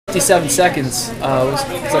57 seconds. Was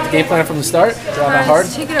that the game plan from the start? Drive out hard?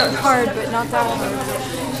 Take it out hard, but not that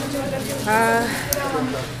hard.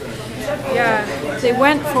 Yeah, they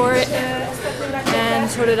went for it, and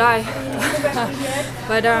so did I.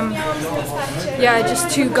 But yeah, just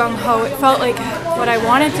too gung-ho. It felt like what I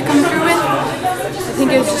wanted to come through with. I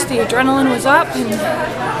think it was just the adrenaline was up and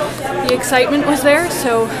the excitement was there,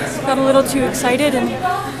 so got a little too excited and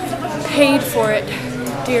paid for it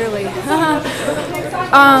dearly.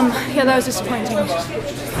 Yeah, that was disappointing.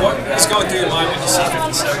 What was going through your mind when you see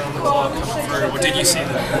 57 coming through? What did you see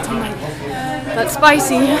then? That's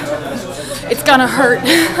spicy. It's gonna hurt.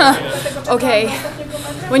 Okay.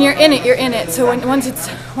 When you're in it, you're in it. So once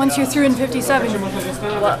you're through in 57,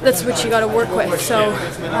 well, that's what you got to work with. So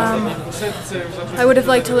I would have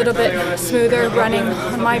liked a little bit smoother running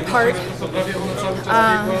on my part.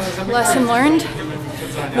 Lesson learned.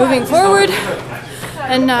 Moving forward,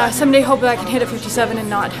 and someday hope that I can hit a 57 and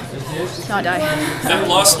not die. That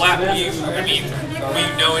lost lap, were you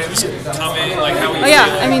knowing it was coming? Like how were you yeah,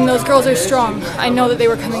 feeling? I mean those girls are strong. I know that they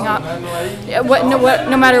were coming up.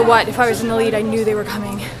 No matter what, if I was in the lead, I knew they were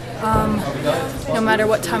coming. No matter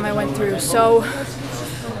what time I went through. So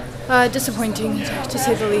disappointing to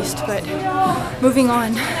say the least, but moving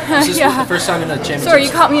on. This is the first time in a championship. Sorry,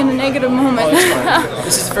 you caught me in a negative moment. Oh, that's fine.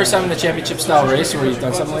 This is the first time in a championship style race where you've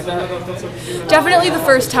done something like that? Definitely the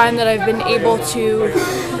first time that I've been able to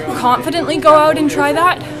confidently go out and try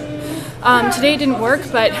that. Today it didn't work,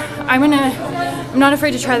 but I'm not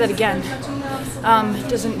afraid to try that again. It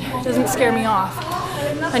doesn't scare me off.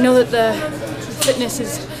 I know that the fitness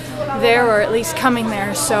is there, or at least coming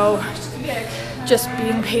there, so just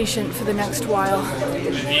being patient for the next while. Are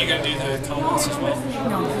you going to do the combos as well?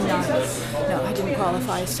 No, I'm not. No, I didn't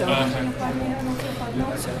qualify, so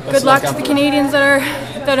good luck to the Canadians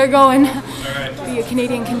that are going. Right. Be a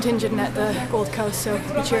Canadian contingent at the Gold Coast, so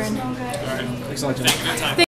be cheering. All right. Thanks a lot, Jenna.